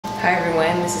Hi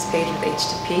everyone, this is Paige with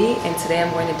H2P, and today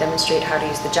I'm going to demonstrate how to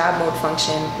use the job mode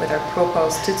function with our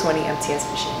ProPulse 220 MTS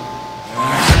machine.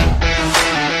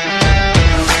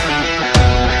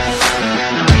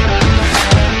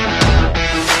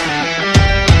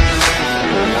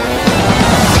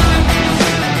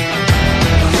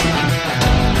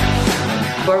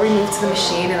 Before we move to the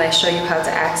machine and I show you how to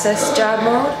access job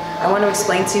mode, I want to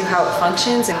explain to you how it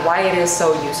functions and why it is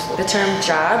so useful. The term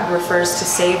job refers to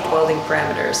saved welding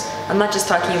parameters. I'm not just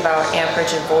talking about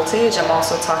amperage and voltage, I'm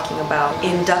also talking about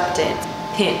inductance,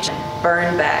 pinch,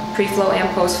 burn back, pre-flow and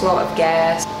post-flow of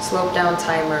gas, slope down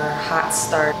timer, hot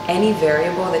start. Any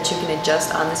variable that you can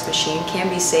adjust on this machine can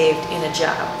be saved in a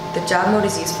job. The job mode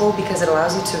is useful because it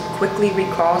allows you to quickly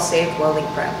recall saved welding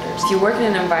parameters. If you work in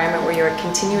an environment where you are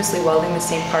continuously welding the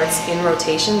same parts in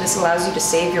rotation, this allows you to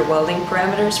save your welding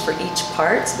parameters for each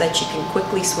part so that you can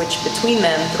quickly switch between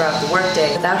them throughout the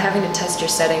workday without having to test your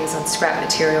settings on scrap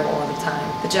material all the time.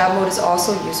 The job mode is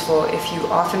also useful if you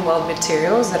often weld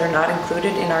materials that are not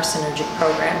included in our Synergic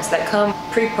programs that come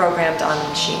pre-programmed on the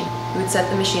machine. You would set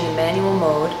the machine in manual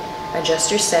mode, adjust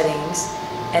your settings,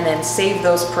 and then save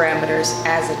those parameters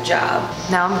as a job.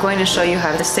 Now I'm going to show you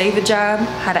how to save a job,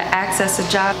 how to access a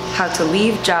job, how to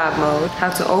leave job mode, how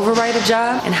to overwrite a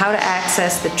job, and how to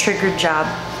access the trigger job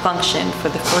function for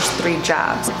the first 3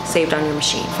 jobs saved on your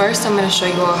machine. First, I'm going to show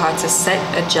you all how to set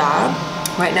a job.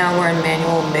 Right now we're in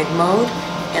manual MIG mode,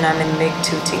 and I'm in MIG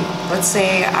 2T. Let's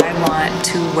say I want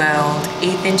to weld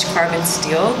 1/8" carbon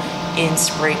steel in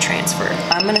spray transfer.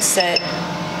 I'm going to set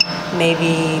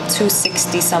maybe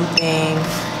 260 something,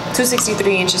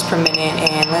 263 inches per minute,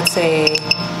 and let's say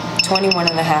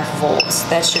 21.5 volts.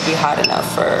 That should be hot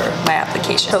enough for my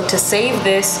application. So to save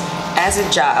this as a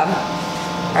job,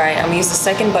 all right, I'm gonna use the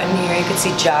second button here. You can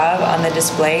see job on the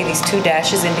display. These 2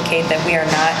 dashes indicate that we are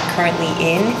not currently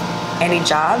in any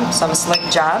job. So I'm gonna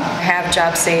select job. I have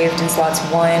job saved in slots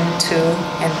 1, 2,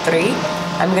 and 3.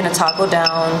 I'm gonna toggle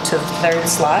down to the 3rd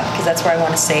slot because that's where I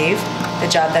wanna save the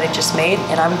job that I just made,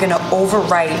 and I'm gonna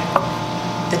overwrite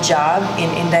the job in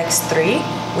index 3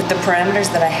 with the parameters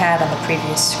that I had on the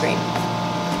previous screen.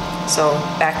 So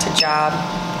back to job,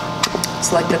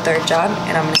 select the 3rd job,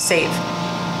 and I'm gonna save.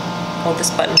 Hold this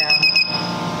button down.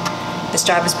 This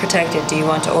job is protected. Do you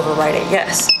want to overwrite it?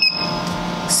 Yes.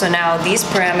 So now these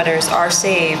parameters are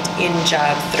saved in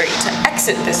job 3. To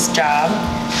exit this job,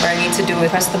 what I need to do is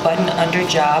press the button under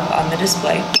job on the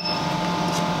display,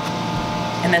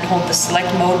 and then hold the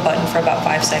select mode button for about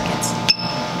 5 seconds.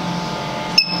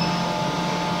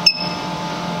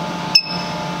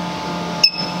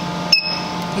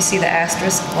 You see the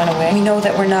asterisk went away. We know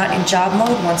that we're not in job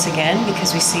mode once again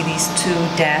because we see these 2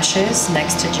 dashes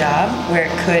next to job where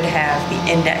it could have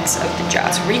the index of the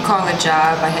job. To recall a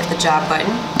job, I hit the job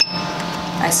button.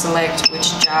 I select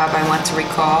which job I want to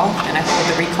recall, and I hold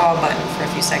the recall button for a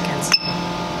few seconds.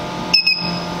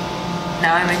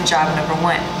 Now I'm in job number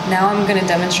 1. Now I'm going to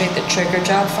demonstrate the trigger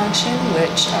job function,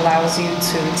 which allows you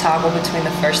to toggle between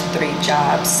the first 3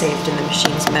 jobs saved in the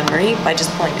machine's memory by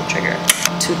just pulling the trigger.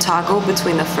 To toggle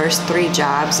between the first 3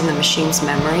 jobs in the machine's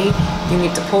memory, you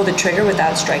need to pull the trigger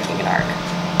without striking an arc.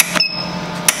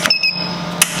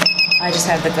 I just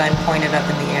have the gun pointed up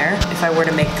in the air. If I were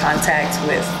to make contact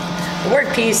with the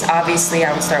workpiece, obviously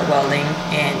I would start welding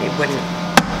and it wouldn't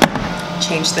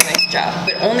change the next job.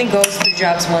 But it only goes through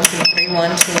jobs 1 through 3,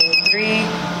 1, 2, 3,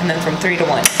 and then from 3 to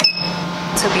 1.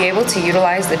 To be able to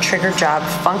utilize the trigger job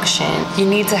function, you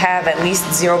need to have at least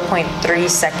 0.3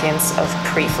 seconds of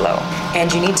pre-flow,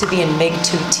 and you need to be in MIG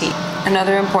 2T.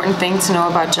 Another important thing to know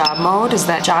about job mode is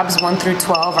that jobs 1 through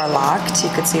 12 are locked. You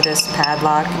could see this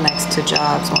padlock next to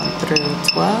jobs 1 through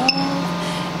 12,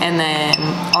 and then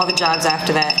all the jobs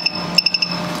after that,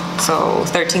 so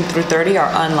 13 through 30,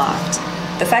 are unlocked.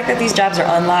 The fact that these jobs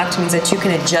are unlocked means that you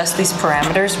can adjust these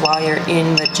parameters while you're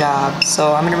in the job.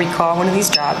 So I'm going to recall one of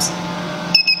these jobs,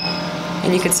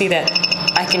 and you can see that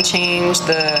I can change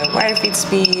the wire feed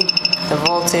speed, the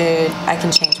voltage, I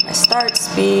can change my start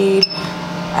speed,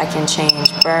 I can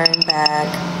change burn back,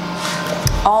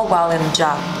 all while in the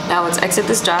job. Now let's exit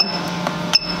this job.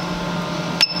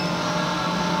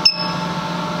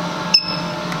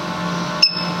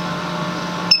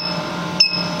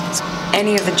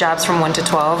 Any of the jobs from 1 to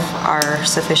 12 are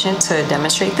sufficient to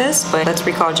demonstrate this, but let's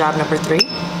recall job number 3.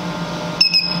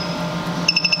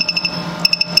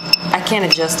 I can't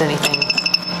adjust anything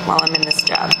while I'm in this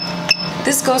job.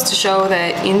 This goes to show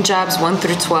that in jobs 1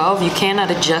 through 12, you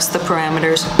cannot adjust the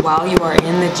parameters while you are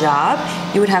in the job.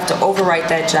 You would have to overwrite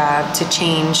that job to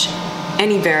change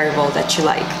any variable that you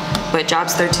like. But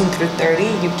jobs 13 through 30,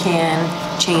 you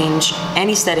can change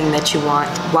any setting that you want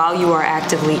while you are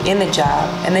actively in the job,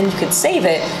 and then you could save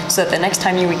it so that the next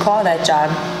time you recall that job,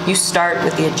 you start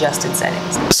with the adjusted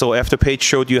settings. So after Paige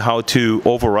showed you how to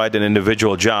override an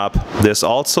individual job, there's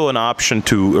also an option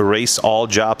to erase all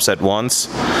jobs at once.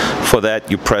 For that,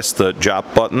 you press the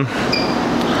job button.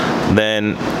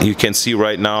 Then you can see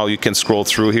right now, you can scroll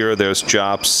through here, there's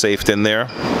jobs saved in there.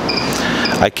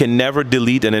 I can never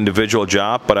delete an individual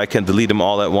job, but I can delete them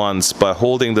all at once by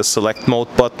holding the select mode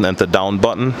button and the down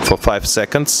button for 5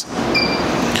 seconds.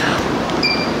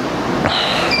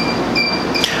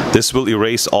 This will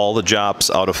erase all the jobs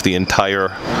out of the entire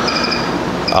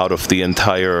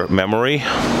memory.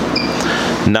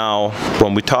 Now,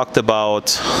 when we talked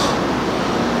about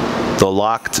the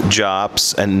locked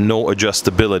jobs and no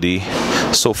adjustability,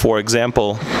 so for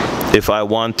example, if I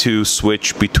want to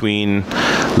switch between,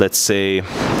 let's say,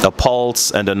 a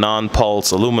pulse and a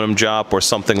non-pulse aluminum job or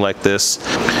something like this,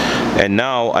 and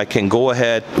now I can go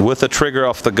ahead with the trigger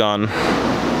of the gun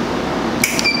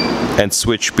and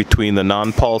switch between the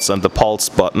non-pulse and the pulse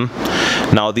button.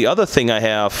 Now the other thing I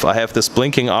have this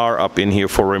blinking R up in here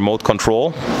for remote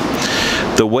control.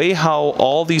 The way how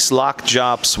all these locked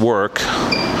jobs work,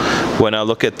 when I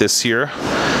look at this here,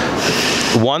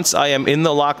 once I am in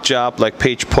the locked job, like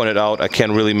Paige pointed out, I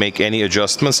can't really make any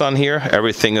adjustments on here.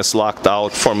 Everything is locked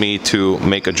out for me to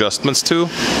make adjustments to.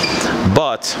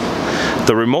 But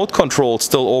the remote control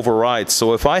still overrides.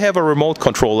 So if I have a remote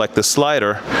control like the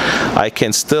slider, I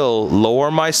can still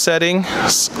lower my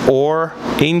settings or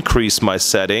increase my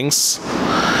settings.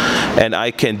 And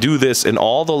I can do this in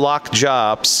all the locked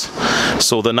jobs.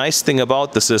 So the nice thing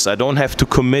about this is I don't have to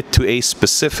commit to a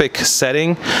specific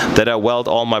setting that I weld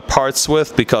all my parts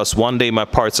with, because one day my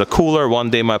parts are cooler, one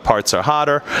day my parts are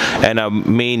hotter, and I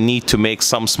may need to make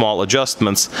some small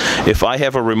adjustments. If I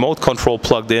have a remote control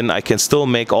plugged in, I can still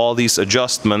make all these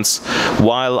adjustments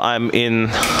while I'm in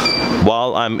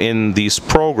these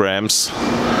programs.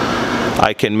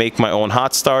 I can make my own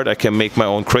hot start, I can make my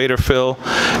own crater fill.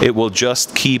 It will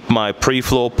just keep my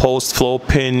pre-flow, post-flow,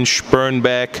 pinch, burn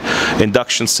back,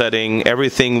 induction setting,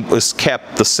 everything is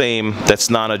kept the same.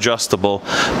 That's non-adjustable,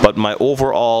 but my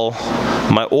overall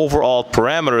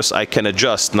parameters I can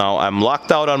adjust. Now I'm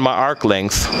locked out on my arc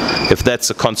length, if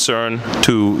that's a concern,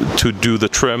 to do the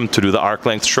trim, to do the arc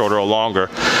length shorter or longer.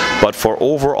 But for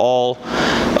overall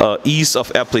ease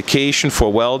of application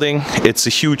for welding, it's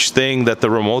a huge thing that the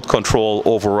remote control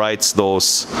overrides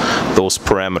those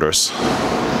parameters.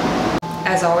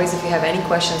 As always, if you have any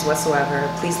questions whatsoever,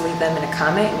 please leave them in a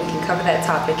comment and we can cover that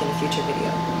topic in a future video.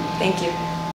 Thank you.